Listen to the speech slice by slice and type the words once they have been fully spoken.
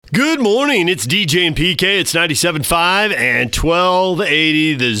Good morning. It's DJ and PK. It's 97.5 and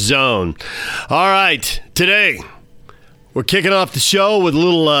 1280 The Zone. All right. Today, we're kicking off the show with a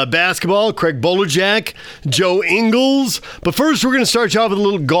little basketball. Craig Bolerjack, Joe Ingles. But first, we're going to start you off with a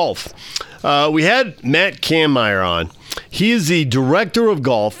little golf. We had Matt Kampmeyer on. He is the director of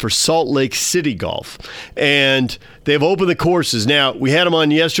golf for Salt Lake City Golf, and they've opened the courses. Now, we had him on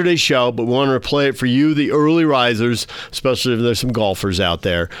yesterday's show, but we want to replay it for you, the early risers, especially if there's some golfers out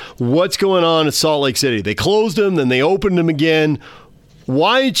there. What's going on at Salt Lake City? They closed them, then they opened them again.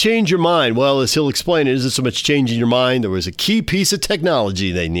 Why change your mind? Well, as he'll explain, it isn't so much changing your mind. There was a key piece of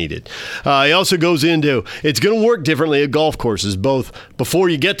technology they needed. He also goes into it's going to work differently at golf courses, both before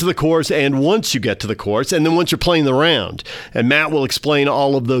you get to the course and once you get to the course, and then once you're playing the round. And Matt will explain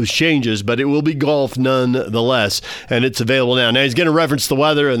all of those changes, but it will be golf nonetheless, and it's available now. Now, he's going to reference the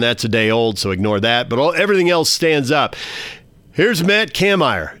weather, and that's a day old, so ignore that. But everything else stands up. Here's Matt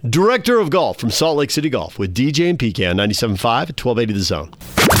Kampmeyer, director of golf from Salt Lake City Golf with DJ and PK on 97.5 at 1280 The Zone.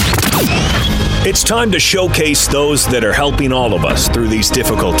 It's time to showcase those that are helping all of us through these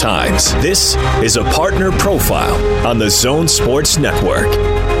difficult times. This is a partner profile on the Zone Sports Network.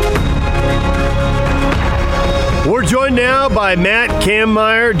 We're joined now by Matt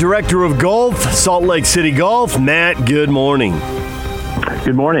Kampmeyer, director of golf, Salt Lake City Golf. Matt, good morning.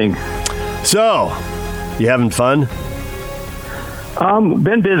 Good morning. So, you having fun?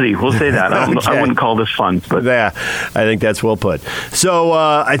 Been busy. We'll say that. I wouldn't call this fun, but yeah, I think that's well put. So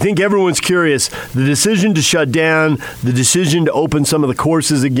I think everyone's curious. The decision to shut down, the decision to open some of the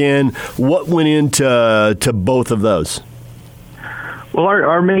courses again. What went into both of those? Well,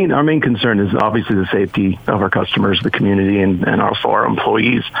 our main concern is obviously the safety of our customers, the community, and also our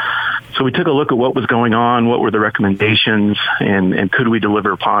employees. So we took a look at what was going on, what were the recommendations, and could we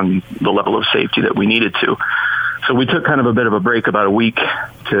deliver upon the level of safety that we needed to. So we took kind of a bit of a break, about a week,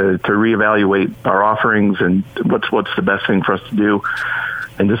 to reevaluate our offerings and what's the best thing for us to do,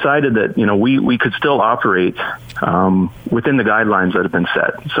 and decided that we could still operate within the guidelines that have been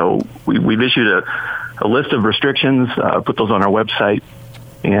set. So we've issued a list of restrictions, put those on our website,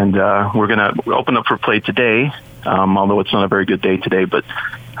 and we're going to open up for play today, although it's not a very good day today. But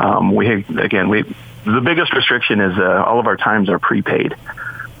the biggest restriction is all of our times are prepaid.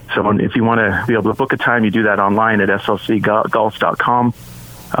 So if you want to be able to book a time, you do that online at slcgolf.com.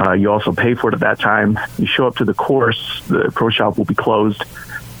 You also pay for it at that time. You show up to the course, the pro shop will be closed.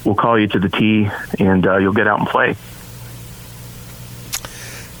 We'll call you to the tee, and you'll get out and play.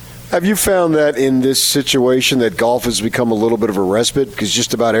 Have you found that in this situation that golf has become a little bit of a respite? Because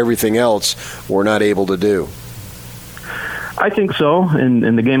just about everything else we're not able to do. I think so,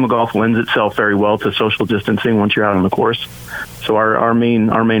 and the game of golf lends itself very well to social distancing once you're out on the course. So our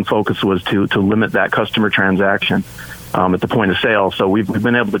main focus was to limit that customer transaction at the point of sale. So we've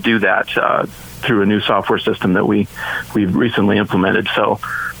been able to do that through a new software system that we've recently implemented. So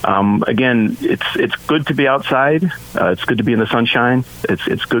again, it's good to be outside. It's good to be in the sunshine.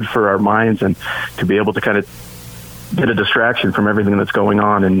 It's good for our minds and to be able to kind of get a distraction from everything that's going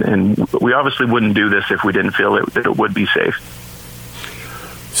on. And we obviously wouldn't do this if we didn't feel that it would be safe.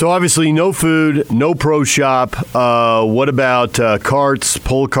 So obviously no food, no pro shop. What about carts,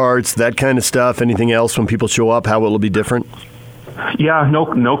 pull carts, that kind of stuff? Anything else when people show up? How will it be different? Yeah,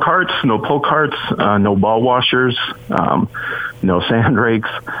 no carts, no pull carts, no ball washers, no sand rakes,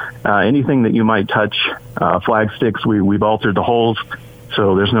 anything that you might touch. Flag sticks, we've altered the holes,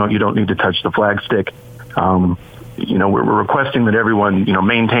 so you don't need to touch the flag stick. We're requesting that everyone,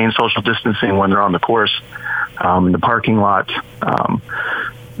 maintain social distancing when they're on the course, in the parking lot.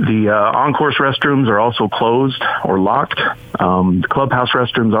 The on-course restrooms are also closed or locked. The clubhouse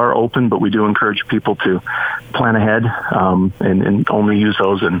restrooms are open, but we do encourage people to plan ahead and only use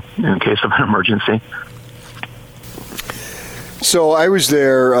those in case of an emergency. So I was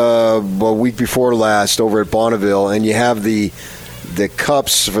there a week before last over at Bonneville, and you have the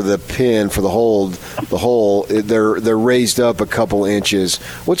cups for the pin for the hole. They're raised up a couple inches.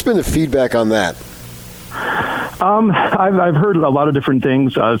 What's been the feedback on that? I've heard a lot of different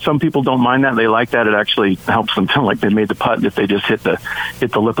things. Some people don't mind that; they like that. It actually helps them feel like they made the putt if they just hit the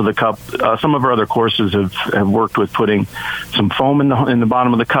lip of the cup. Some of our other courses have worked with putting some foam in the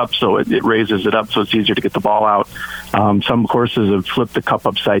bottom of the cup, so it raises it up, so it's easier to get the ball out. Some courses have flipped the cup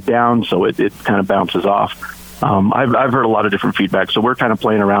upside down, so it kind of bounces off. I've heard a lot of different feedback, so we're kind of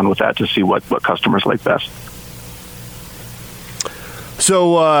playing around with that to see what customers like best.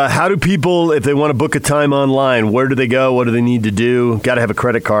 So how do people, if they want to book a time online, where do they go? What do they need to do? Got to have a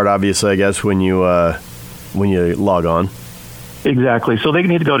credit card, obviously, I guess, when you log on. Exactly. So they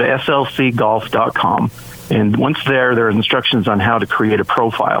need to go to slcgolf.com And once there are instructions on how to create a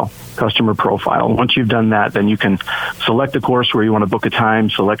profile, customer profile. Once you've done that, then you can select a course where you want to book a time,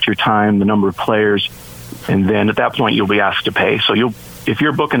 select your time, the number of players, and then at that point you'll be asked to pay. So if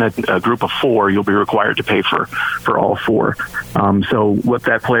you're booking a group of 4, you'll be required to pay for all 4. So what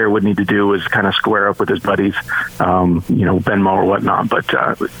that player would need to do is kind of square up with his buddies, Venmo or whatnot. But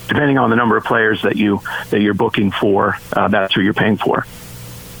depending on the number of players that you're booking for, that's who you're paying for.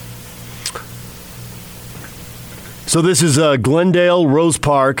 So this is Glendale, Rose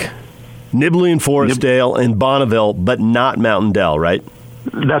Park, Nibley and Forestdale, and Bonneville, but not Mountain Dell, right?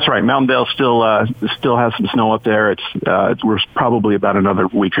 That's right. Mountain Dell still has some snow up there. We're probably about another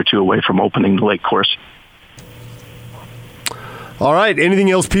week or 2 away from opening the lake course. All right.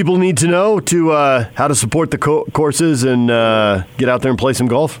 Anything else people need to know to how to support the courses and get out there and play some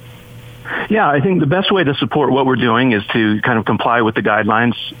golf? Yeah, I think the best way to support what we're doing is to kind of comply with the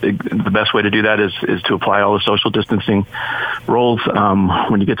guidelines. The best way to do that is to apply all the social distancing rules.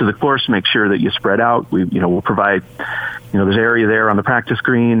 When you get to the course, make sure that you spread out. We'll provide, there's area there on the practice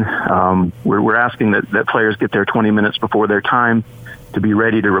green. We're asking that players get there 20 minutes before their time to be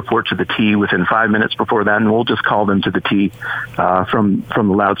ready to report to the tee within 5 minutes before that, and we'll just call them to the tee from the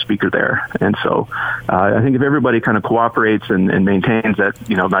loudspeaker there. And so I think if everybody kind of cooperates and maintains that,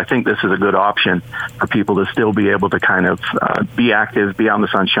 I think this is a good option for people to still be able to kind of be active, be out in the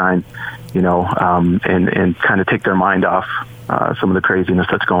sunshine, and kind of take their mind off some of the craziness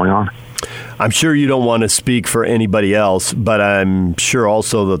that's going on. I'm sure you don't want to speak for anybody else, but I'm sure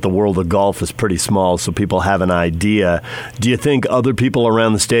also that the world of golf is pretty small, so people have an idea. Do you think other people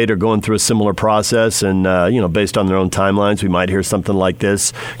around the state are going through a similar process? And, based on their own timelines, we might hear something like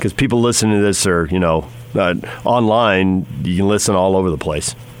this? Because people listening to this are, online, you can listen all over the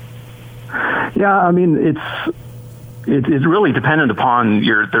place. Yeah, I mean, it's really dependent upon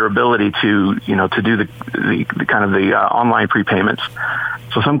their ability to do the kind of the online prepayments.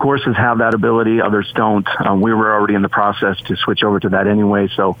 So some courses have that ability, others don't. We were already in the process to switch over to that anyway,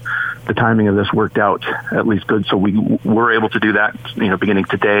 so the timing of this worked out at least good. So we were able to do that, beginning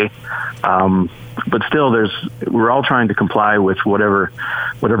today. But still, we're all trying to comply with whatever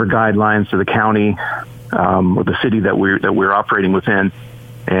guidelines to the county or the city that we're operating within.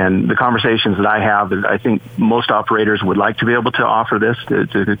 And the conversations that I have, I think most operators would like to be able to offer this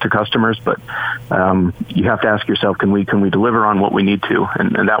to customers, but you have to ask yourself, can we deliver on what we need to?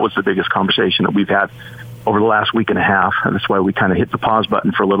 And that was the biggest conversation that we've had over the last week and a half. And that's why we kind of hit the pause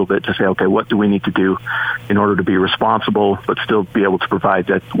button for a little bit to say, okay, what do we need to do in order to be responsible, but still be able to provide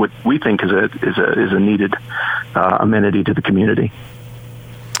that what we think is a needed amenity to the community.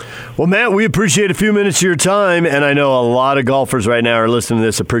 Well, Matt, we appreciate a few minutes of your time, and I know a lot of golfers right now are listening to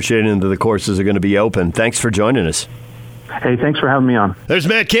this, appreciating that the courses are going to be open. Thanks for joining us. Hey, thanks for having me on. There's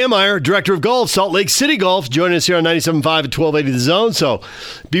Matt Kameyer, Director of Golf, Salt Lake City Golf, joining us here on 97.5 at 1280 The Zone. So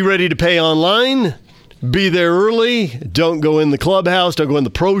be ready to pay online. Be there early. Don't go in the clubhouse. Don't go in the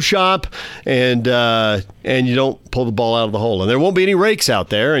pro shop, and you don't pull the ball out of the hole. And there won't be any rakes out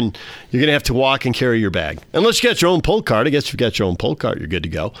there, and you're going to have to walk and carry your bag. Unless you got your own pull cart. I guess if you've got your own pull cart, you're good to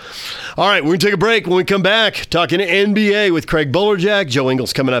go. All right, we're going to take a break. When we come back, talking NBA with Craig Bolerjack. Joe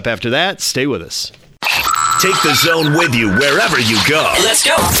Ingles coming up after that. Stay with us. Take the Zone with you wherever you go. Let's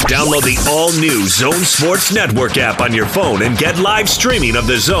go. Download the all-new Zone Sports Network app on your phone and get live streaming of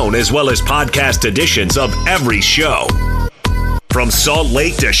the Zone as well as podcast editions of every show. From Salt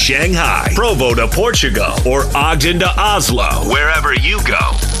Lake to Shanghai, Provo to Portugal, or Ogden to Oslo, wherever you go,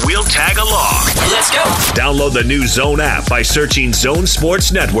 we'll tag along. Let's go. Download the new Zone app by searching Zone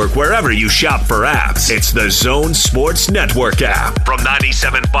Sports Network wherever you shop for apps. It's the Zone Sports Network app from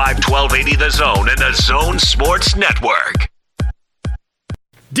 97.5 1280 The Zone and the Zone Sports Network.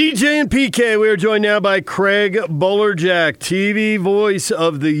 DJ and PK, we are joined now by Craig Bolerjack, TV voice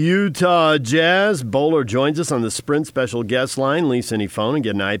of the Utah Jazz. Bowler joins us on the Sprint special guest line. Lease any phone and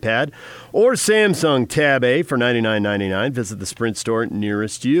get an iPad or Samsung Tab A for $99.99. Visit the Sprint store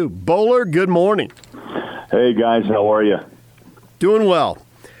nearest you. Bowler, good morning. Hey, guys. How are you? Doing well.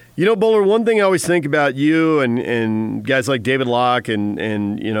 Bowler, one thing I always think about you and guys like David Locke and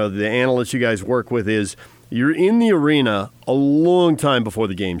the analysts you guys work with is you're in the arena a long time before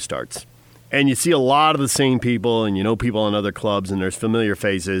the game starts. And you see a lot of the same people and people in other clubs and there's familiar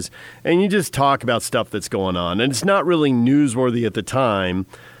faces. And you just talk about stuff that's going on. And it's not really newsworthy at the time.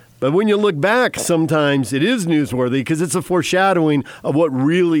 But when you look back, sometimes it is newsworthy because it's a foreshadowing of what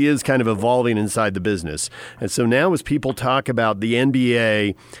really is kind of evolving inside the business. And so now as people talk about the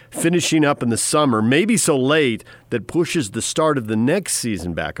NBA finishing up in the summer, maybe so late that pushes the start of the next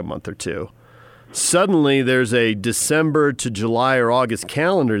season back a month or two, suddenly there's a December to July or August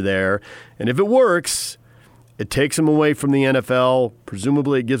calendar there. And if it works, It takes them away from the NFL.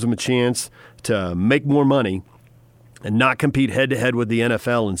 Presumably it gives them a chance to make more money and not compete head-to-head with the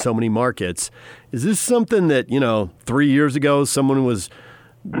NFL in so many markets. Is this something that, 3 years ago someone was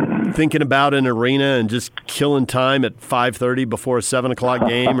thinking about an arena and just killing time at 5:30 before a 7 o'clock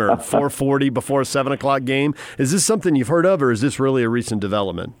game or 4:40 before a 7 o'clock game? Is this something you've heard of, or is this really a recent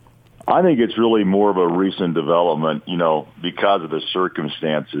development? I think it's really more of a recent development, because of the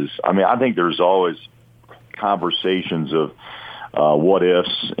circumstances. I mean, I think there's always conversations of what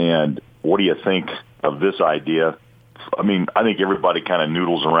ifs and what do you think of this idea. I mean, I think everybody kind of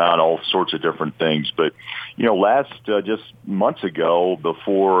noodles around all sorts of different things. But, just months ago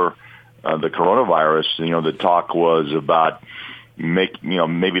before the coronavirus, the talk was about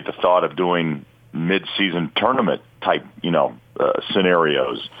maybe the thought of doing mid-season tournament type,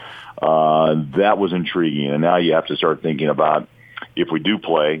 scenarios. That was intriguing. And now you have to start thinking about if we do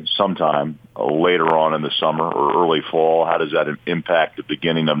play sometime later on in the summer or early fall, how does that impact the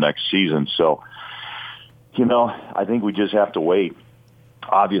beginning of next season? So, I think we just have to wait,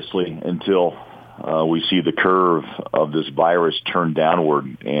 obviously, until we see the curve of this virus turn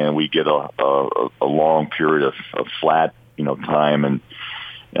downward and we get a long period of flat, time. And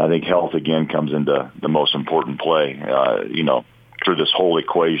I think health, again, comes into the most important play, through this whole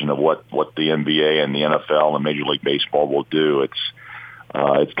equation of what the NBA and the NFL and Major League Baseball will do.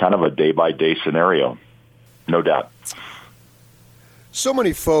 It's kind of a day-by-day scenario, no doubt. So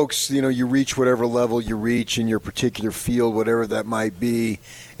many folks, you reach whatever level you reach in your particular field, whatever that might be,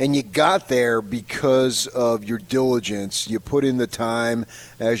 and you got there because of your diligence. You put in the time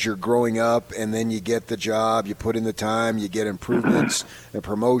as you're growing up, and then you get the job. You put in the time, you get improvements and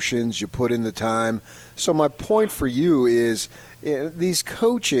promotions. You put in the time. So my point for you is these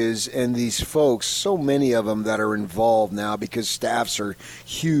coaches and these folks, so many of them that are involved now because staffs are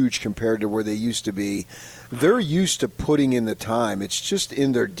huge compared to where they used to be. They're used to putting in the time. It's just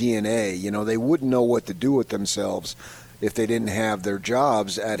in their DNA. They wouldn't know what to do with themselves if they didn't have their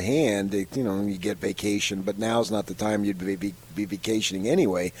jobs at hand. You get vacation, but now's not the time you'd be vacationing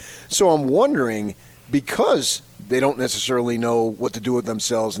anyway. So I'm wondering, because they don't necessarily know what to do with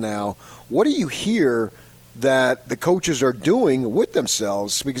themselves now, what do you hear that the coaches are doing with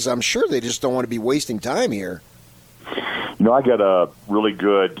themselves? Because I'm sure they just don't want to be wasting time here. I got a really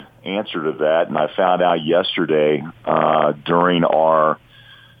good answer to that, and I found out yesterday during our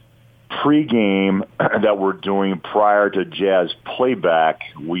pregame that we're doing prior to Jazz playback,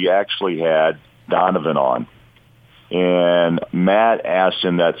 we actually had Donovan on. And Matt asked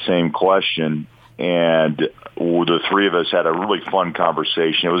him that same question, and the three of us had a really fun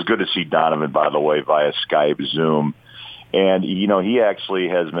conversation. It was good to see Donovan, by the way, via Skype, Zoom. And, he actually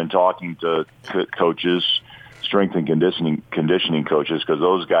has been talking to coaches, strength and conditioning coaches, because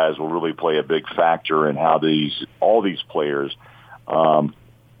those guys will really play a big factor in how all these players try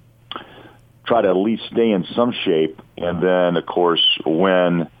to at least stay in some shape. And then, of course,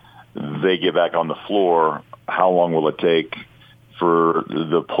 when they get back on the floor, how long will it take for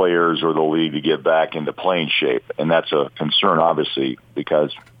the players or the league to get back into playing shape? And that's a concern, obviously,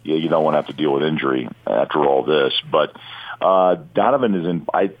 because you don't want to have to deal with injury after all this. But Donovan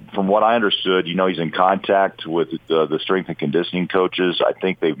is from what I understood, he's in contact with the strength and conditioning coaches. I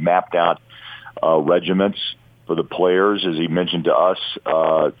think they've mapped out regiments for the players, as he mentioned to us,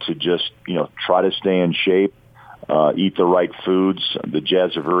 to just, try to stay in shape, eat the right foods. The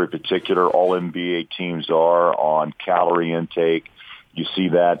Jazz are very particular. All NBA teams are on calorie intake. You see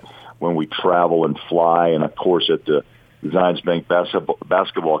that when we travel and fly. And, of course, at the Zions Bank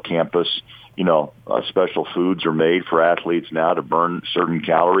basketball campus, special foods are made for athletes now to burn certain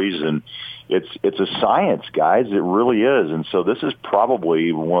calories. And it's a science, guys. It really is. And so this is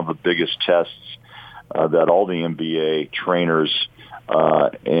probably one of the biggest tests that all the NBA trainers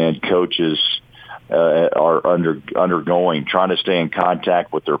and coaches are undergoing, trying to stay in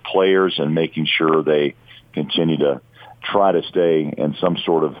contact with their players and making sure they continue to try to stay in some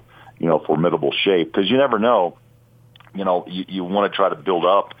sort of, formidable shape. Because you never know, you want to try to build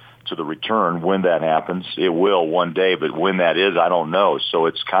up to the return when that happens. It will one day, but when that is, I don't know. So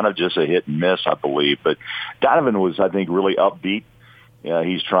it's kind of just a hit and miss, I believe. But Donovan was, I think, really upbeat.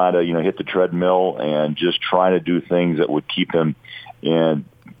 He's trying to, hit the treadmill and just trying to do things that would keep him in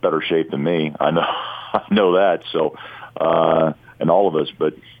better shape than me. I know that. So, and all of us,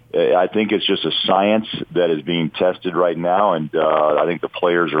 but I think it's just a science that is being tested right now. And I think the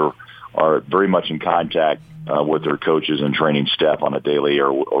players are very much in contact with their coaches and training staff on a daily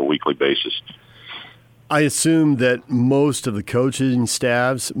or weekly basis. I assume that most of the coaching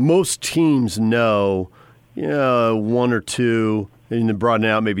staffs, most teams know, one or two, and then broaden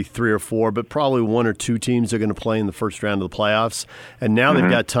out maybe 3 or 4, but probably 1 or 2 teams are going to play in the first round of the playoffs. And now they've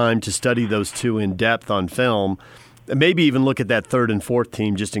got time to study those 2 in depth on film. And maybe even look at that 3rd and 4th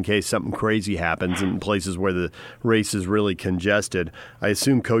team just in case something crazy happens in places where the race is really congested. I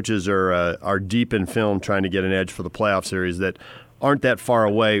assume coaches are deep in film trying to get an edge for the playoff series that aren't that far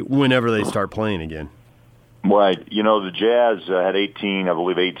away whenever they start playing again. Right. The Jazz had 18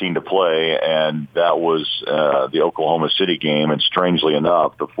 to play, and that was the Oklahoma City game. And strangely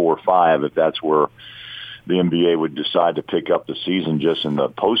enough, the 4-5, if that's where the NBA would decide to pick up the season just in the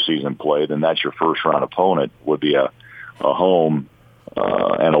postseason play, then that's your first-round opponent, would be a home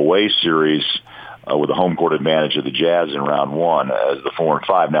and away series with a home court advantage of the Jazz in round 1 as the 4 and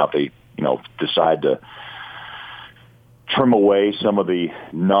 5. Now, if they decide to trim away some of the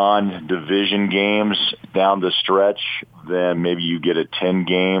non-division games down the stretch, then maybe you get a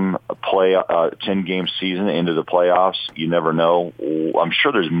 10-game season into the playoffs. You never know. I'm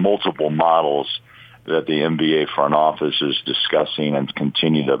sure there's multiple models that the NBA front office is discussing and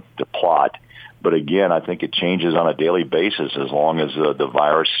continue to plot. But again, I think it changes on a daily basis as long as the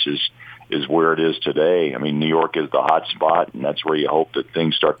virus is where it is today. I mean, New York is the hot spot, and that's where you hope that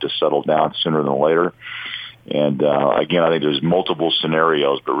things start to settle down sooner than later. And again, I think there's multiple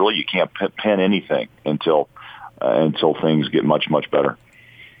scenarios, but really you can't pin anything until things get much, much better.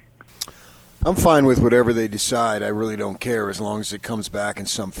 I'm fine with whatever they decide. I really don't care as long as it comes back in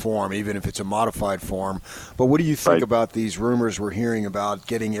some form, even if it's a modified form. But what do you think about these rumors we're hearing about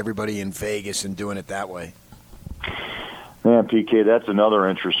getting everybody in Vegas and doing it that way? Man, PK, that's another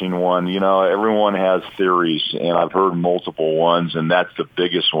interesting one. Everyone has theories, and I've heard multiple ones, and that's the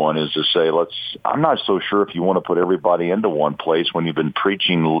biggest one is to say, I'm not so sure if you want to put everybody into one place when you've been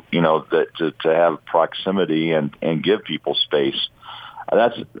preaching, that to have proximity and give people space.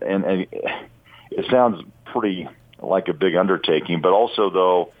 And it sounds pretty like a big undertaking, but also,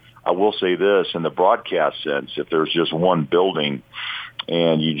 though, I will say this, in the broadcast sense, if there's just one building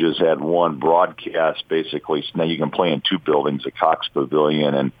and you just had one broadcast, basically, so now you can play in 2 buildings, the Cox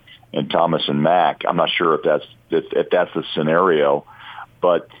Pavilion and Thomas and Mack. I'm not sure if that's the scenario,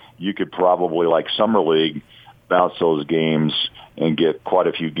 but you could probably, like Summer League, bounce those games and get quite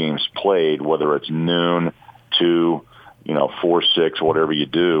a few games played, whether it's noon to 4, 6, whatever you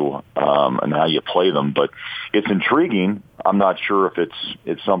do, and how you play them. But it's intriguing. I'm not sure if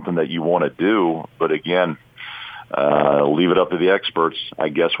it's something that you want to do, but again, leave it up to the experts, I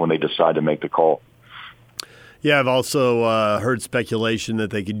guess, when they decide to make the call. Yeah, I've also heard speculation that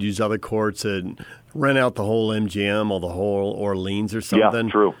they could use other courts and rent out the whole MGM or the whole Orleans or something.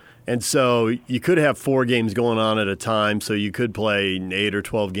 Yeah, true. And so you could have 4 games going on at a time, so you could play 8 or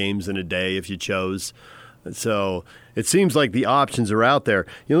 12 games in a day if you chose. So it seems like the options are out there.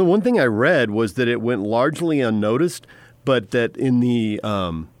 The one thing I read was that it went largely unnoticed, but that in the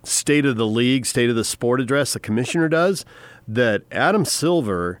State of the League, State of the Sport address, the commissioner does, that Adam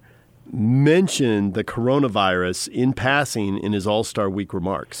Silver mentioned the coronavirus in passing in his All-Star Week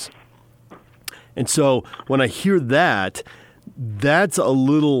remarks. And so when I hear that, that's a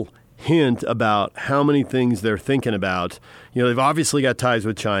little hint about how many things they're thinking about. They've obviously got ties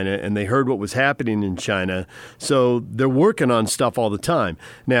with China, and they heard what was happening in China, so they're working on stuff all the time.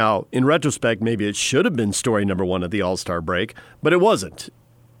 Now, in retrospect, maybe it should have been story number 1 at the All-Star break, but it wasn't.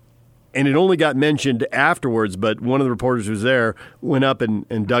 And it only got mentioned afterwards, but one of the reporters who was there went up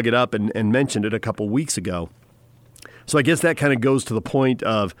and dug it up and mentioned it a couple weeks ago. So I guess that kind of goes to the point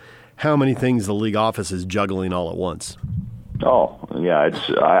of how many things the league office is juggling all at once. Oh, yeah,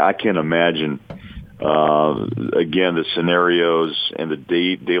 I can't imagine, again, the scenarios and the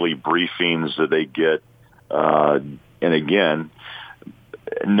daily briefings that they get. And again,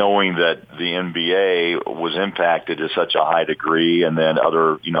 knowing that the NBA was impacted to such a high degree and then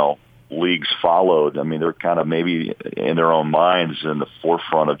other, leagues followed. I mean, they're kind of maybe in their own minds in the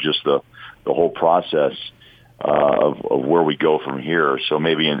forefront of just the whole process of where we go from here. So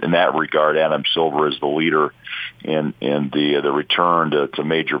maybe in that regard, Adam Silver is the leader in the return to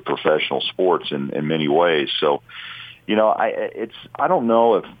major professional sports in many ways. So, I don't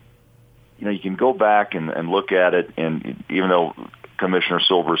know if, you can go back and look at it, and even though Commissioner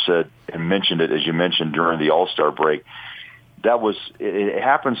Silver said and mentioned it, as you mentioned, during the All-Star break, it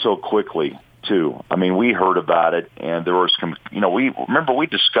happened so quickly too. I mean, we heard about it, and there was, we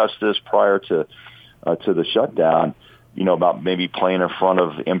discussed this prior to the shutdown, about maybe playing in front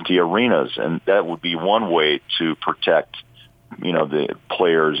of empty arenas, and that would be one way to protect, the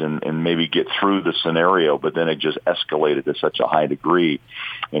players and maybe get through the scenario. But then it just escalated to such a high degree,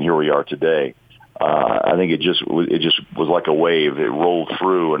 and here we are today. I think it just was like a wave. It rolled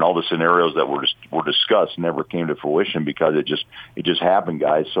through, and all the scenarios that were discussed never came to fruition because it just happened,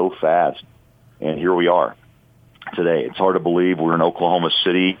 guys, so fast. And here we are today. It's hard to believe we're in Oklahoma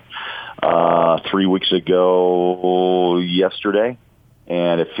City 3 weeks ago yesterday,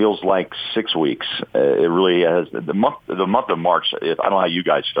 and it feels like 6 weeks. It really has. The month of March, I don't know how you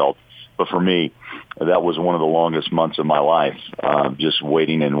guys felt, but for me, that was one of the longest months of my life, just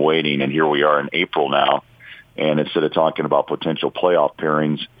waiting, and here we are in April now, and instead of talking about potential playoff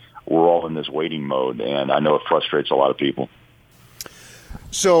pairings, we're all in this waiting mode, and I know it frustrates a lot of people.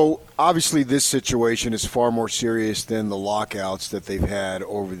 So, obviously, this situation is far more serious than the lockouts that they've had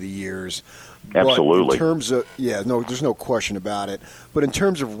over the years. Absolutely. But in terms of, there's no question about it. But in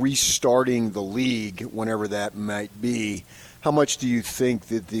terms of restarting the league, whenever that might be, how much do you think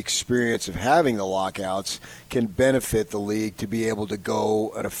that the experience of having the lockouts can benefit the league to be able to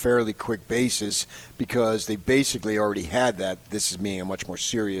go at a fairly quick basis, because they basically already had that? This is being much more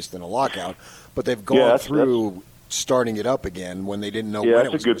serious than a lockout, but they've gone through starting it up again when they didn't know when it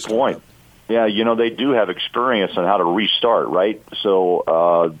was. Yeah, that's a good point. Yeah, they do have experience on how to restart, right?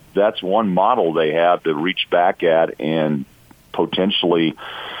 So that's one model they have to reach back at and potentially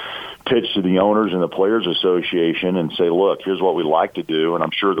pitch to the owners and the Players Association and say, look, here's what we'd like to do. And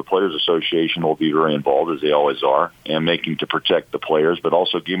I'm sure the Players Association will be very involved, as they always are, and making to protect the players, but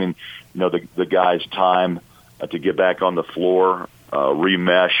also giving the guys time to get back on the floor,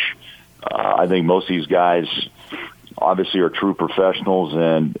 remesh. I think most of these guys obviously are true professionals,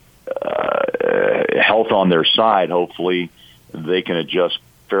 and health on their side, hopefully they can adjust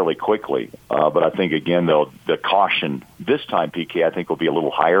fairly quickly. But I think, again, though, the caution this time, PK, I think will be a little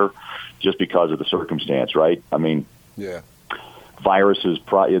higher just because of the circumstance, right? I mean, virus is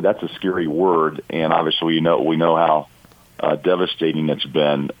that's a scary word, and obviously we know how devastating it's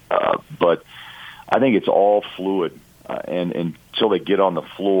been. But I think it's all fluid, and until they get on the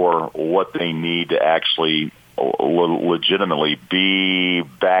floor, what they need to actually legitimately be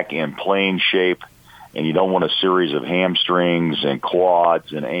back in playing shape, and you don't want a series of hamstrings and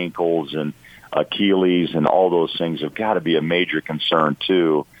quads and ankles and Achilles, and all those things have got to be a major concern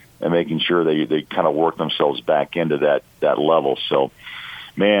too, and making sure they kind of work themselves back into that level. So,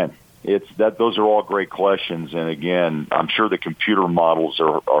 man, those are all great questions, and again, I'm sure the computer models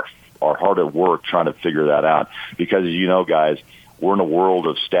are hard at work trying to figure that out, because as you know, guys, we're in a world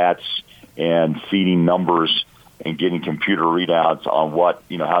of stats and feeding numbers and getting computer readouts on what,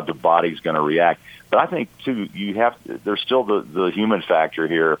 how the body's going to react. But I think too, there's still the human factor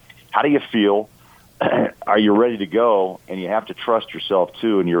here. How do you feel? Are you ready to go? And you have to trust yourself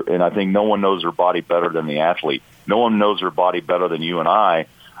too. And I think no one knows their body better than the athlete. No one knows their body better than you and I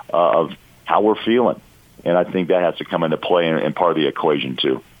of how we're feeling. And I think that has to come into play in part of the equation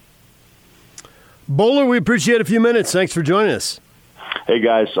too. Bowler, we appreciate a few minutes. Thanks for joining us. Hey,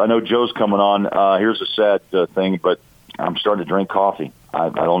 guys, I know Joe's coming on. Here's a sad thing, but I'm starting to drink coffee. I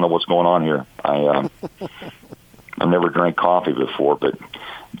don't know what's going on here. I've never drank coffee before, but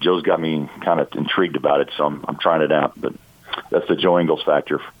Joe's got me kind of intrigued about it, so I'm trying it out. But that's the Joe Ingles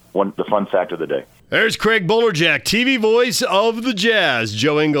factor, the fun fact of the day. There's Craig Bolerjack, TV voice of the Jazz.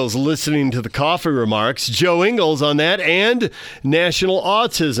 Joe Ingles listening to the coffee remarks. Joe Ingles on that, and National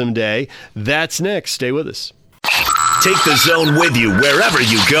Autism Day. That's next. Stay with us. Take the Zone with you wherever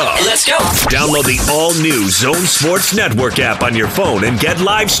you go. Let's go. Download the all-new Zone Sports Network app on your phone and get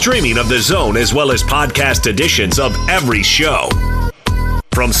live streaming of the Zone, as well as podcast editions of every show.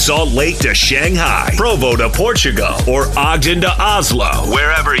 From Salt Lake to Shanghai, Provo to Portugal, or Ogden to Oslo,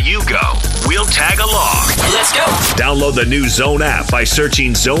 wherever you go, we'll tag along. Let's go. Download the new Zone app by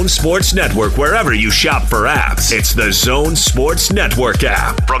searching Zone Sports Network wherever you shop for apps. It's the Zone Sports Network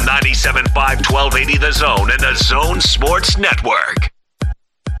app from 97.5 1280 The Zone and the Zone Sports Network.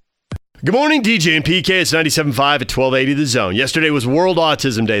 Good morning, DJ and PK. It's 97.5 at 1280 The Zone. Yesterday was World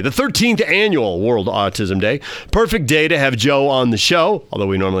Autism Day, the 13th annual World Autism Day. Perfect day to have Joe on the show, although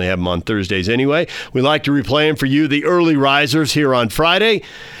we normally have him on Thursdays anyway. We like to replay him for you, the early risers, here on Friday.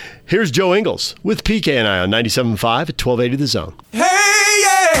 Here's Joe Ingles with PK and I on 97.5 at 1280 The Zone. Hey,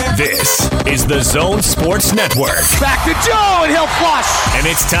 yeah! This is the Zone Sports Network. Back to Joe, and he'll flush. And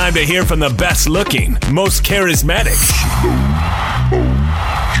it's time to hear from the best looking, most charismatic,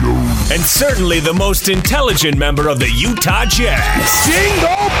 and certainly the most intelligent member of the Utah Jazz.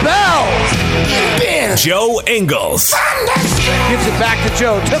 Jingle bells! Joe Ingles. Gives it back to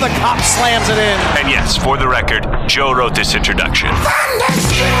Joe. To the cup, slams it in. And yes, for the record, Joe wrote this introduction.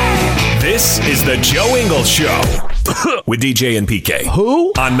 This is the Joe Ingles Show with DJ and PK.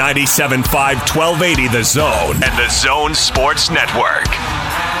 Who? On 97.5 1280 The Zone and the Zone Sports Network.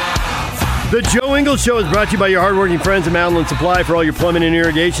 The Joe Ingles Show is brought to you by your hardworking friends at Mountainland Supply. For all your plumbing and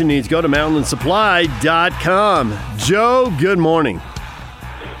irrigation needs, go to mountainlandsupply.com. Joe, good morning.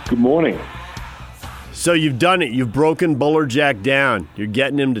 Good morning. So you've done it. You've broken Buller Jack down. You're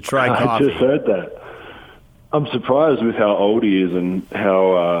getting him to try coffee. I just heard that. I'm surprised with how old he is and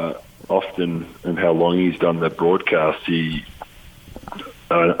how often and how long he's done the broadcast.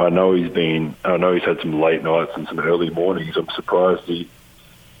 I know he's had some late nights and some early mornings. I'm surprised he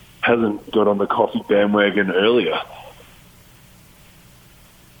hasn't got on the coffee bandwagon earlier.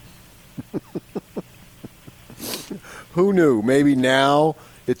 Who knew? Maybe now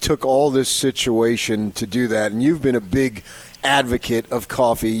it took all this situation to do that. And you've been a big advocate of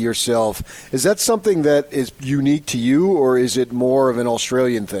coffee yourself. Is that something that is unique to you, or is it more of an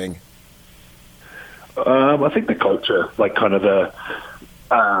Australian thing? I think the culture, like kind of the,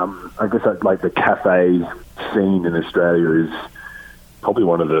 I guess like the cafe scene in Australia is probably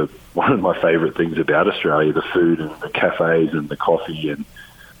one of my favourite things about Australia, the food and the cafes and the coffee and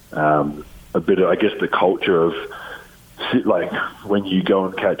a bit of, I guess, the culture of like when you go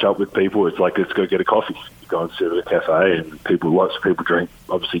and catch up with people, it's like, let's go get a coffee. You go and sit at a cafe and lots of people drink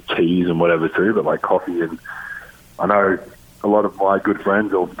obviously teas and whatever too, but like coffee. And I know a lot of my good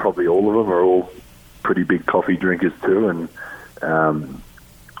friends, or probably all of them, are all pretty big coffee drinkers too. And I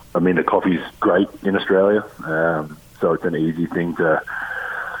mean, the coffee's great in Australia. So it's an easy thing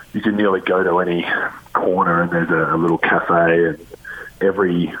you can nearly go to any corner and there's a little cafe, and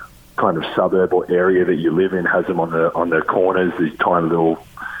every kind of suburb or area that you live in has them on their corners, these tiny little,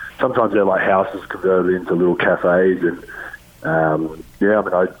 sometimes they're like houses converted into little cafes. And I mean,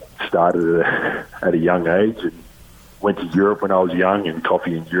 I started at a young age and went to Europe when I was young, and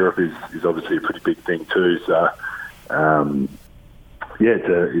coffee in Europe is obviously a pretty big thing too. So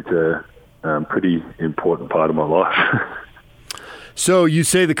it's a pretty important part of my life. So you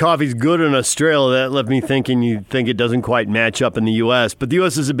say the coffee's good in Australia. That left me thinking you think it doesn't quite match up in the U.S. But the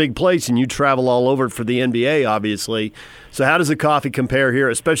U.S. is a big place, and you travel all over for the NBA, obviously. So how does the coffee compare here,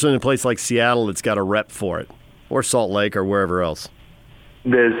 especially in a place like Seattle that's got a rep for it, or Salt Lake, or wherever else?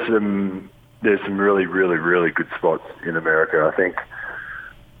 There's some really, really, really good spots in America. I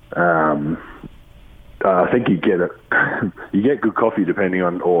think you get good coffee depending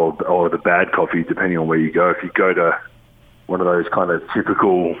on, or the bad coffee depending on where you go. If you go to one of those kind of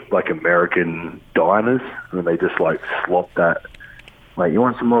typical like American diners, and they just like slop that, like, you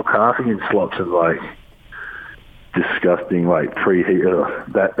want some more coffee, and slop some like disgusting like preheat.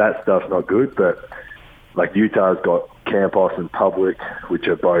 That stuff's not good. But like Utah's got Campos and Public, which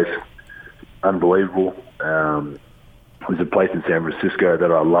are both unbelievable. There's a place in San Francisco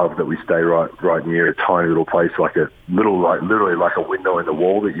that I love that we stay right near, a tiny little place, like a little, like literally like a window in the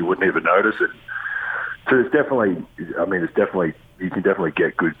wall that you wouldn't even notice it. So you can definitely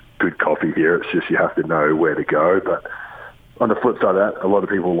get good coffee here. It's just you have to know where to go. But on the flip side of that, a lot of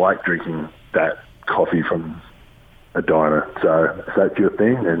people like drinking that coffee from a diner. So if that's your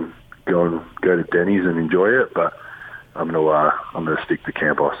thing, then go to Denny's and enjoy it. But I'm gonna stick to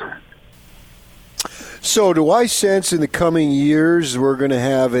Campos. So do I sense in the coming years we're going to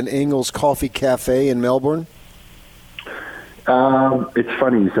have an Ingles Coffee Cafe in Melbourne? It's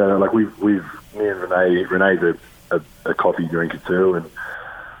funny you say that. Like me and Renee's a coffee drinker too, and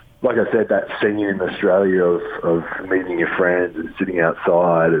like I said, that scene in Australia of meeting your friends and sitting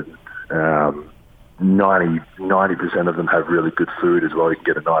outside, and 90% of them have really good food as well. You can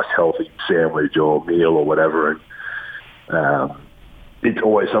get a nice healthy sandwich or meal or whatever, and it's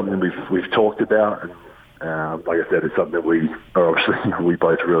always something we've talked about, and like I said, it's something that we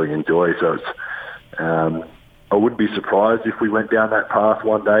both really enjoy. So it's I wouldn't be surprised if we went down that path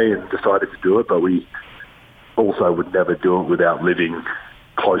one day and decided to do it, but we also would never do it without living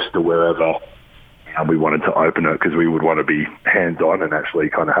close to wherever we wanted to open it, because we would want to be hands-on and actually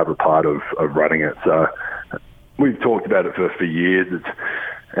kind of have a part of running it. So we've talked about it for years.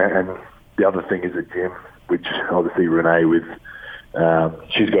 And the other thing is a gym, which obviously Renee with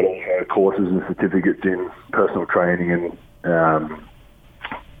she's got all her courses and certificates in personal training, and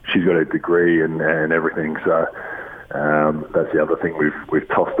she's got a degree and everything. So that's the other thing we've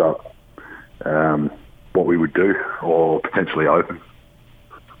tossed up, what we would do or potentially open.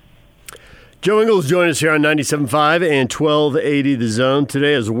 Joe Ingles joined us here on 97.5 and 1280 The Zone.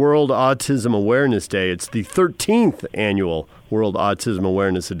 Today is World Autism Awareness Day. It's the 13th annual World Autism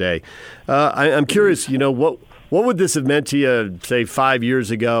Awareness Day. I'm curious, what would this have meant to you, say, 5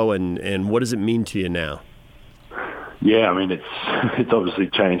 years ago, and what does it mean to you now? Yeah, I mean, it's obviously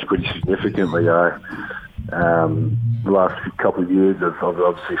changed pretty significantly. The last couple of years of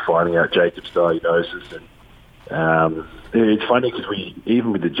obviously finding out Jacob's diagnosis, and it's funny because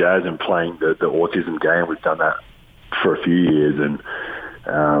even with the Jazz and playing the autism game, we've done that for a few years, and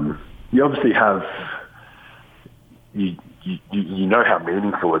you obviously have you know how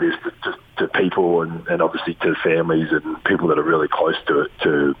meaningful it is to people and obviously to families and people that are really close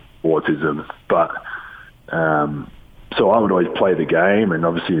to autism. But so I would always play the game and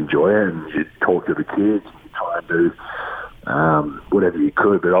obviously enjoy it, and you talk to the kids, and you try and do whatever you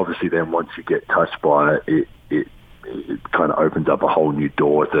could. But obviously then once you get touched by it, it kind of opens up a whole new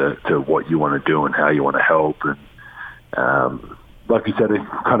door to what you want to do and how you want to help. And like you said,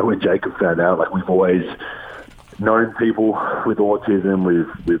 kind of when Jacob found out, like we've always known people with autism,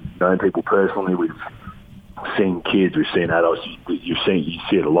 we've known people personally, we've seen kids, we've seen adults, you see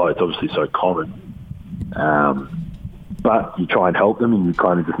it a lot. It's obviously so common. But you try and help them, and you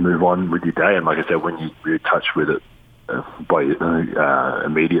kind of just move on with your day. And like I said, when you're touched with it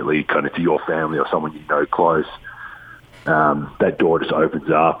immediately, kind of to your family or someone you know close, that door just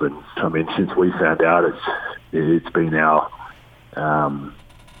opens up. And I mean, since we found out, it's been our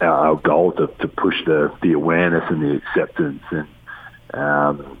goal to push the awareness and the acceptance, and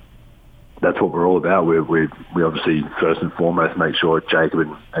that's what we're all about. We obviously first and foremost make sure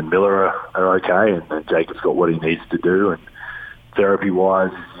Jacob and Miller are okay, and Jacob's got what he needs to do, and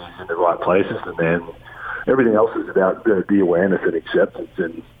therapy-wise he's in the right places, and then everything else is about the awareness and acceptance.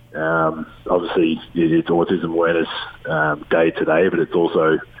 And obviously it's Autism Awareness Day today, but it's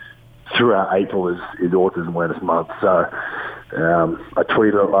also throughout April is Autism Awareness Month. So I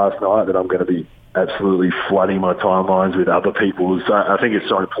tweeted it last night that I'm going to be absolutely flooding my timelines with other people's. I think it's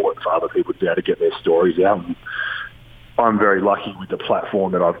so important for other people to be able to get their stories out. And I'm very lucky with the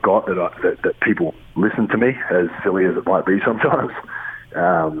platform that I've got that people listen to me, as silly as it might be sometimes.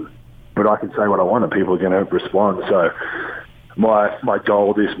 But I can say what I want and people are going to respond. So my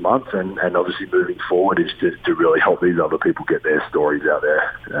goal this month and obviously moving forward is to really help these other people get their stories out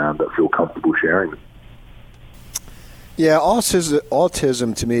there that feel comfortable sharing them. Yeah,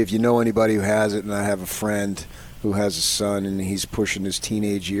 autism to me, if you know anybody who has it, and I have a friend who has a son and he's pushing his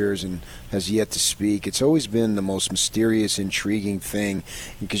teenage years and has yet to speak, it's always been the most mysterious, intriguing thing,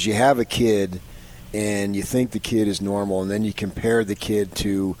 because you have a kid and you think the kid is normal, and then you compare the kid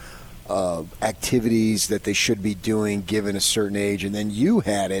to activities that they should be doing given a certain age, and then you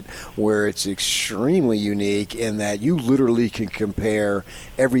had it where it's extremely unique in that you literally can compare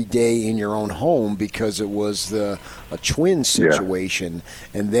every day in your own home because it was a twin situation.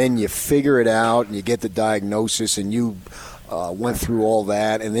 Yeah. And then you figure it out and you get the diagnosis and you went through all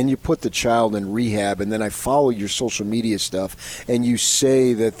that, and then you put the child in rehab, and then I follow your social media stuff, and you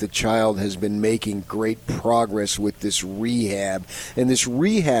say that the child has been making great progress with this rehab, and this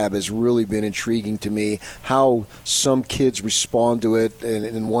rehab has really been intriguing to me, how some kids respond to it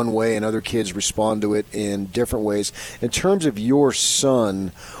in one way and other kids respond to it in different ways. In terms of your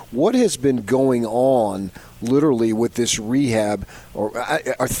son, what has been going on literally with this rehab,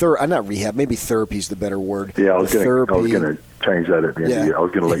 not rehab, maybe therapy is the better word. Yeah, I was going to change that at the end of the year. I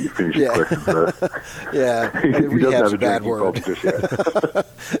was going to let you finish your question first. Yeah, rehab's a bad word.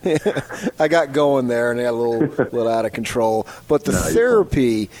 I got going there and I got a little out of control. But the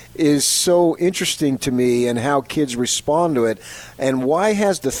therapy is so interesting to me and how kids respond to it. And why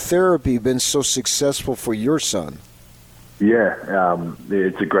has the therapy been so successful for your son? Yeah,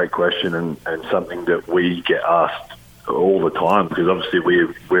 it's a great question and something that we get asked all the time, because obviously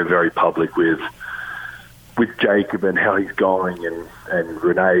we're very public with Jacob and how he's going, and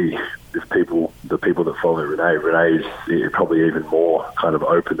Renee, the people that follow Renee is probably even more kind of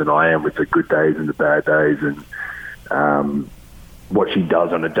open than I am with the good days and the bad days, and what she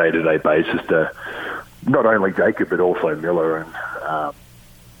does on a day-to-day basis to not only Jacob but also Miller. And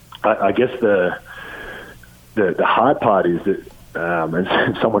I guess the hard part is that,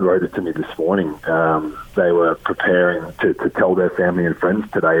 and someone wrote it to me this morning, they were preparing to tell their family and friends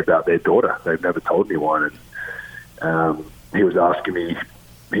today about their daughter. They've never told anyone. And he was asking me,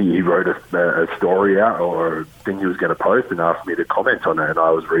 he wrote a story out or a thing he was going to post and asked me to comment on it. And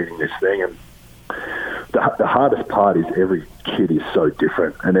I was reading this thing, and the hardest part is every kid is so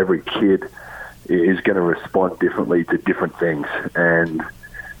different, and every kid is going to respond differently to different things. And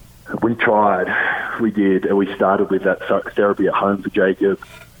we started with that therapy at home for Jacob,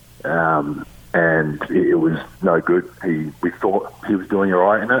 and it was no good. We thought he was doing all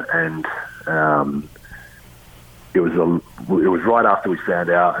right in it, and it was right after we found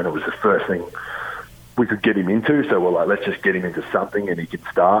out, and it was the first thing we could get him into. So we're like, let's just get him into something, and he could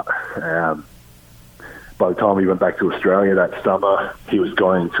start. By the time we went back to Australia that summer, he was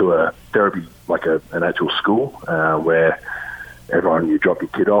going to a therapy, like an actual school, where everyone, you drop your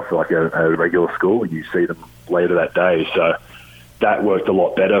kid off like a regular school, and you see them later that day. So that worked a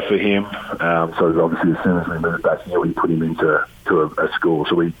lot better for him. So obviously as soon as we moved back here, we put him into a school.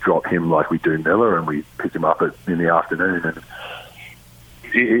 So we drop him like we do Miller, and we pick him up in the afternoon. And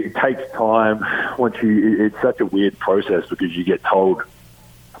it takes time. It's such a weird process because you get told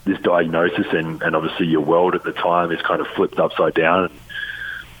this diagnosis, and obviously your world at the time is kind of flipped upside down. And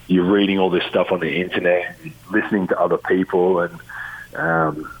you're reading all this stuff on the internet, listening to other people, and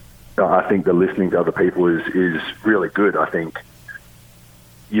I think the listening to other people is really good. I think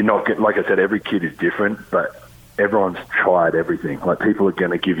you're not getting, like I said, every kid is different, but everyone's tried everything. Like, people are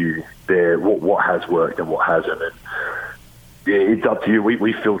going to give you what has worked and what hasn't, and it's up to you.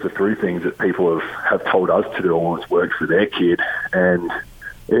 We filter through things that people have told us to do or what's worked for their kid, and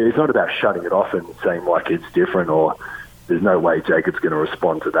it's not about shutting it off and saying like it's different or there's no way Jacob's going to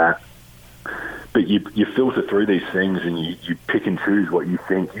respond to that. But you filter through these things and you pick and choose what you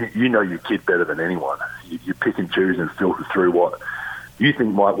think. You know your kid better than anyone. You pick and choose and filter through what you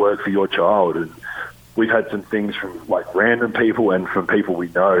think might work for your child. And we've had some things from like random people and from people we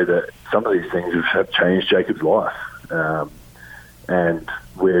know that some of these things have changed Jacob's life. And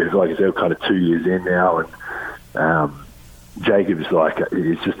we're, like I said, kind of 2 years in now, and Jacob's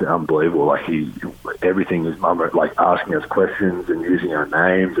it's just unbelievable. Like everything his mum like asking us questions and using our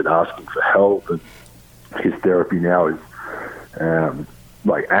names and asking for help. And his therapy now is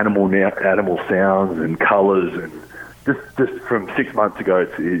like animal sounds and colours, and just from 6 months ago,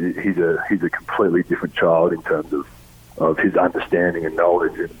 he's a completely different child in terms of his understanding and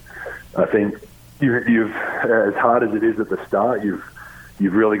knowledge. And I think you've as hard as it is at the start, you've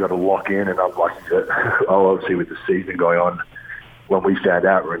really got to lock in. And I'm lucky that, obviously with the season going on, when we found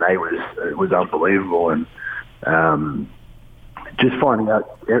out Renee was unbelievable, and just finding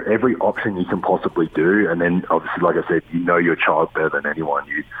out every option you can possibly do. And then obviously, like I said, you know your child better than anyone.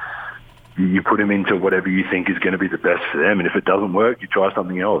 You put them into whatever you think is going to be the best for them, and if it doesn't work, you try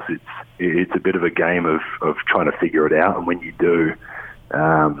something else. It's a bit of a game of trying to figure it out, and when you do,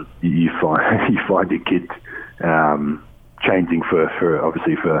 you find your kid changing for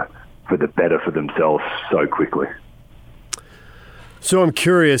obviously for the better for themselves so quickly. So I'm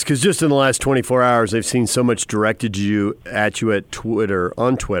curious, because just in the last 24 hours, I've seen so much directed at you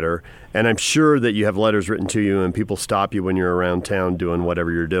on Twitter, and I'm sure that you have letters written to you and people stop you when you're around town doing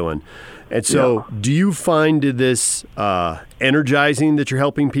whatever you're doing. And so Do you find this energizing that you're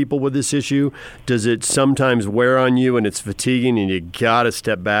helping people with this issue? Does it sometimes wear on you and it's fatiguing and you got to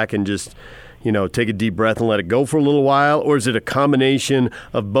step back and just, take a deep breath and let it go for a little while? Or is it a combination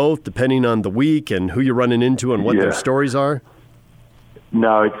of both, depending on the week and who you're running into and what their stories are?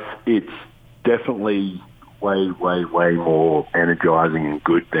 No, it's definitely way more energizing and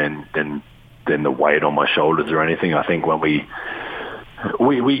good than the weight on my shoulders or anything. I think when we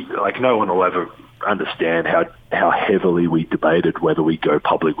like, no one will ever understand how heavily we debated whether we go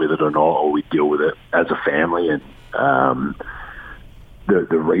public with it or not, or we deal with it as a family. And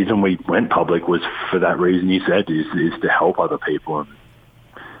the reason we went public was for that reason you said, is to help other people.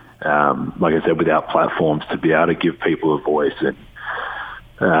 And like I said, without platforms, to be able to give people a voice, and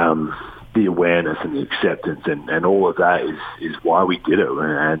the awareness and the acceptance and all of that is why we did it.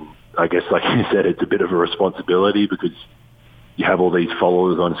 And I guess, like you said, it's a bit of a responsibility because you have all these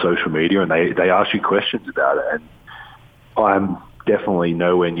followers on social media and they ask you questions about it. And I'm definitely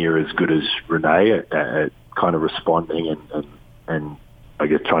nowhere near as good as Renee at kind of responding and I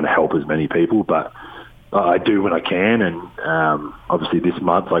guess trying to help as many people, but I do when I can. And obviously this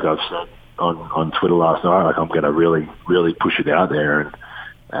month, like I've said on Twitter last night, like I'm going to really, really push it out there. And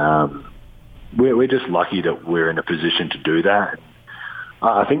we're just lucky that we're in a position to do that.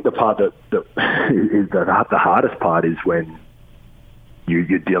 I think the part that is the hardest part is when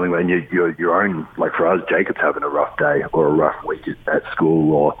you're dealing with your own, like for us, Jacob's having a rough day or a rough week at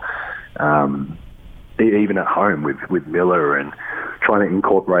school, or even at home with Miller, and trying to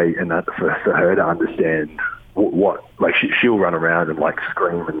incorporate and that for her to understand what like she'll run around and like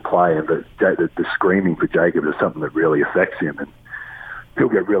scream and play, but the screaming for Jacob is something that really affects him, and he'll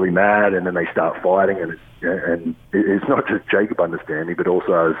get really mad, and then they start fighting, and it's not just Jacob understanding, but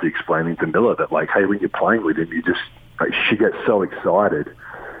also I was explaining to Miller that, like, hey, when you're playing with him, you just, like, she gets so excited,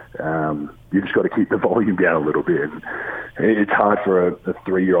 you just got to keep the volume down a little bit. And it's hard for a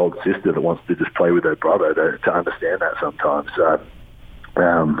 3-year-old sister that wants to just play with her brother to understand that sometimes. So,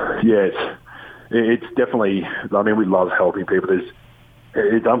 it's definitely, I mean, we love helping people.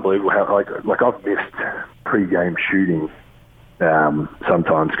 It's unbelievable how, like I've missed pre-game shooting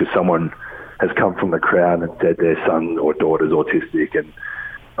sometimes because someone has come from the crowd and said their son or daughter's autistic, and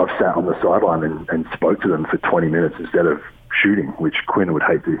I've sat on the sideline and spoke to them for 20 minutes instead of shooting, which Quinn would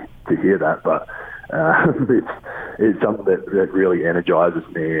hate to hear that, but it's something that really energizes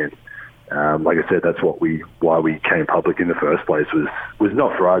me. And like I said, that's why we came public in the first place was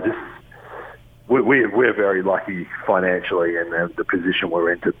not for us. We're very lucky financially, and the position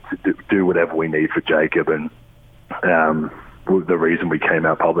we're in to do whatever we need for Jacob. And the reason we came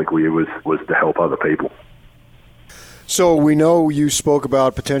out publicly was to help other people. So we know you spoke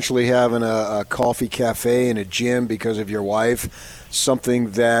about potentially having a coffee cafe and a gym because of your wife,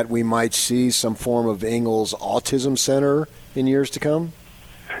 something that we might see, some form of Ingalls Autism Center in years to come?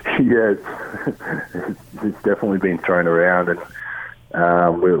 Yeah, it's definitely been thrown around,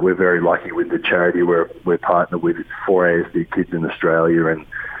 and we're very lucky with the charity we're partnered with. It's 4ASD Kids in Australia, and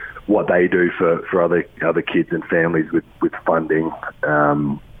what they do for other kids and families with funding.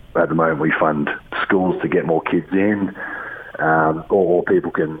 At the moment, we fund schools to get more kids in, or people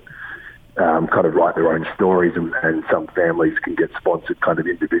can kind of write their own stories, and some families can get sponsored kind of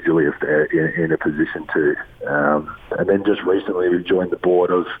individually if they're in a position to. And then just recently, we joined the board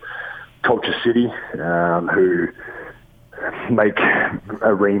of Culture City, who make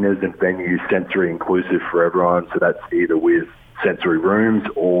arenas and venues sensory inclusive for everyone. So that's either with sensory rooms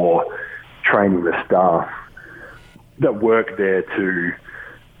or training the staff that work there to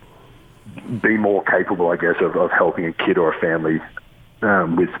be more capable, I guess, of helping a kid or a family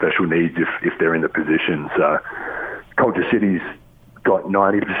with special needs if they're in the position. So Culture City's got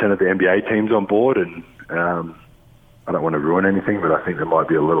 90% of the NBA teams on board, and I don't want to ruin anything, but I think there might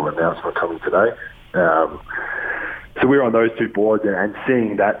be a little announcement coming today. So we're on those two boards, and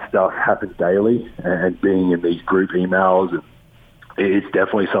seeing that stuff happen daily and being in these group emails, and it's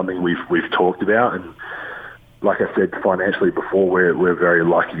definitely something we've talked about. And like I said financially before, we're very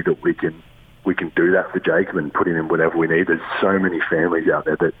lucky that we can do that for Jacob and put him in whatever we need. There's so many families out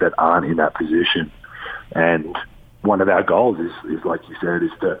there that aren't in that position, and one of our goals is like you said,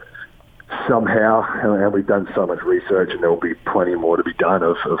 is to somehow, and we've done so much research, and there will be plenty more to be done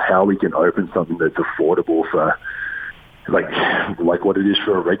of how we can open something that's affordable for like what it is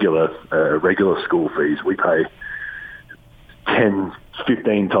for a regular school fees. We pay 10,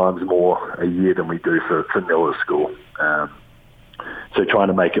 15 times more a year than we do for Miller's school. So trying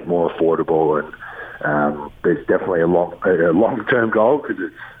to make it more affordable, and there's definitely a long-term goal,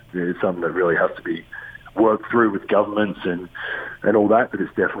 because it's something that really has to be worked through with governments and all that, but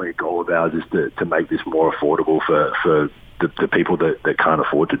it's definitely a goal of ours is to make this more affordable for the people that can't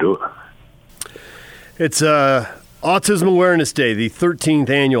afford to do it. It's Autism Awareness Day, the 13th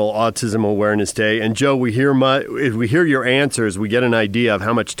annual Autism Awareness Day. And Joe, we hear your answers, we get an idea of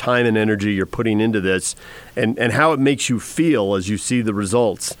how much time and energy you're putting into this and how it makes you feel as you see the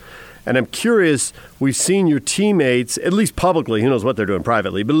results. And I'm curious, we've seen your teammates, at least publicly, who knows what they're doing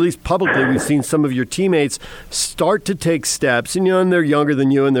privately, but at least publicly we've seen some of your teammates start to take steps, and they're younger than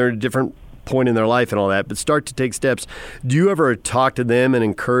you and they're at a different point in their life and all that, but start to take steps. Do you ever talk to them and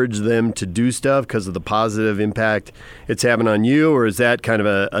encourage them to do stuff because of the positive impact it's having on you, or is that kind of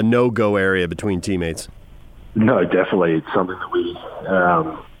a no-go area between teammates? No, definitely. It's something that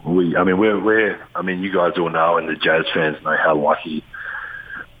you guys all know, and the Jazz fans know how lucky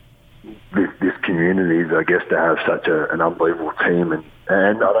this community is, I guess, to have such an unbelievable team.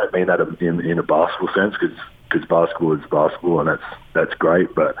 And I don't mean that in a basketball sense, because basketball is basketball, and that's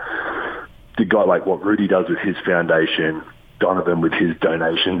great, but the guy, like what Rudy does with his foundation, Donovan with his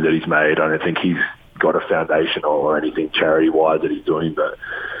donations that he's made, I don't think he's got a foundation or anything charity-wise that he's doing, but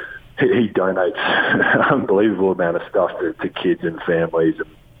he donates an unbelievable amount of stuff to kids and families. And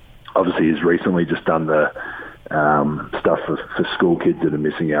obviously he's recently just done the stuff for school kids that are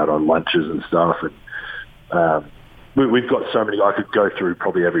missing out on lunches and stuff. And we've got so many. I could go through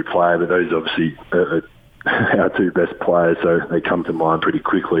probably every player, but those obviously are our two best players, so they come to mind pretty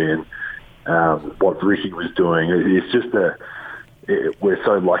quickly. And what Ricky was doing, it's just we're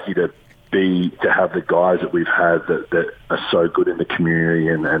so lucky to have the guys that we've had that are so good in the community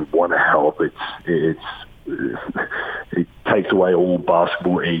and want to help. It takes away all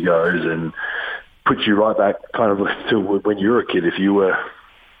basketball egos and puts you right back kind of to when you were a kid. If you were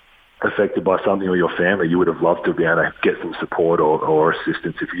affected by something, or your family, you would have loved to be able to get some support or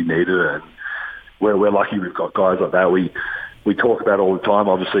assistance if you needed it. And we're lucky we've got guys like that. We talk about all the time.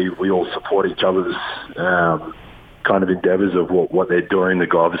 Obviously, we all support each other's kind of endeavours of what they're doing. The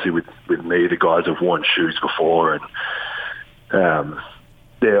guy, obviously, with me, the guys have worn shoes before, and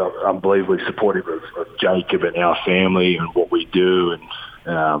they're unbelievably supportive of Jacob and our family and what we do. And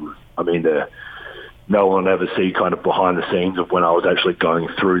no one will ever see kind of behind the scenes of when I was actually going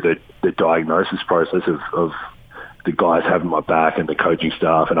through the diagnosis process of the guys having my back and the coaching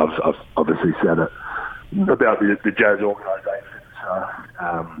staff. And I've obviously said it about the Jazz organisation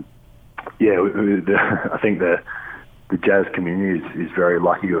I think the Jazz community is very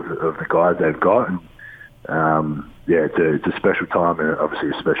lucky of the guys they've got. And, it's a special time and obviously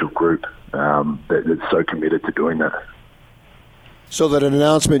a special group that's so committed to doing that. So that an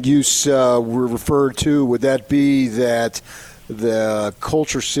announcement you were referred to, would that be that the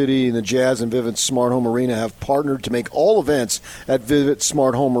Culture City and the Jazz and Vivint Smart Home Arena have partnered to make all events at Vivint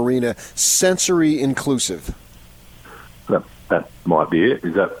Smart Home Arena sensory inclusive? That might be it.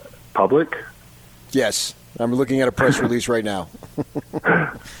 Is that public? Yes. I'm looking at a press release right now.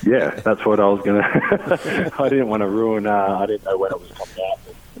 Yeah, that's what I was going to... I didn't want to ruin... I didn't know when it was coming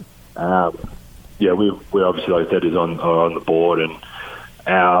out. We obviously, like I said, is on the board, and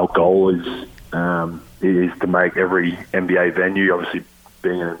our goal is to make every NBA venue, obviously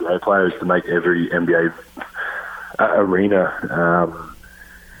being an NBA player, is to make every NBA arena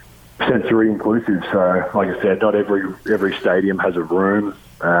sensory inclusive. So, like I said, not every stadium has a room,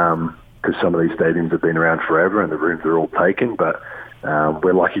 because some of these stadiums have been around forever and the rooms are all taken. But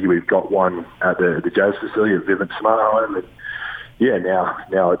we're lucky we've got one at the Jazz facility at Vivint Smart Home. And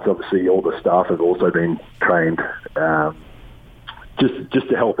now it's obviously all the staff have also been trained just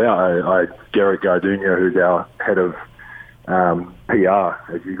to help out. Garrett Gardugno, who's our head of PR,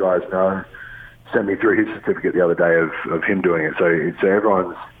 as you guys know, sent me through his certificate the other day of him doing it. So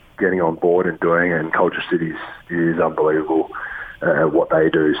everyone's getting on board and doing it, and Culture City is unbelievable at what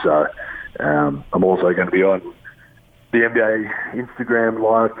they do. So I'm also going to be on the NBA Instagram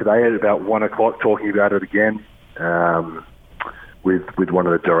live today at about 1 o'clock talking about it again with one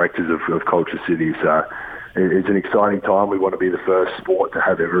of the directors of Culture City. So it's an exciting time. We want to be the first sport to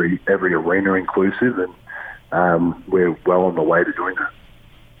have every arena inclusive, and we're well on the way to doing that.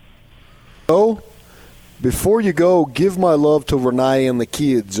 Oh, before you go, give my love to Renee and the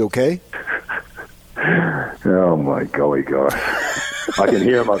kids, okay? Oh, my golly gosh. I can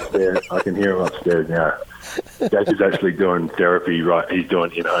hear him upstairs now. Jack is actually doing therapy, right? He's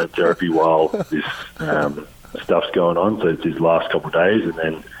doing in-home therapy while this stuff's going on. So it's his last couple of days.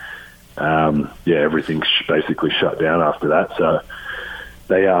 And then, everything's basically shut down after that. So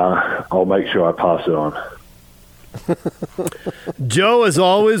I'll make sure I pass it on. Joe, as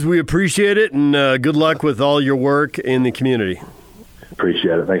always, we appreciate it, and good luck with all your work in the community.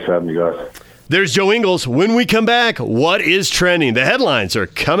 Appreciate it. Thanks for having me, guys. There's Joe Ingles. When we come back, what is trending? The headlines are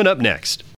coming up next.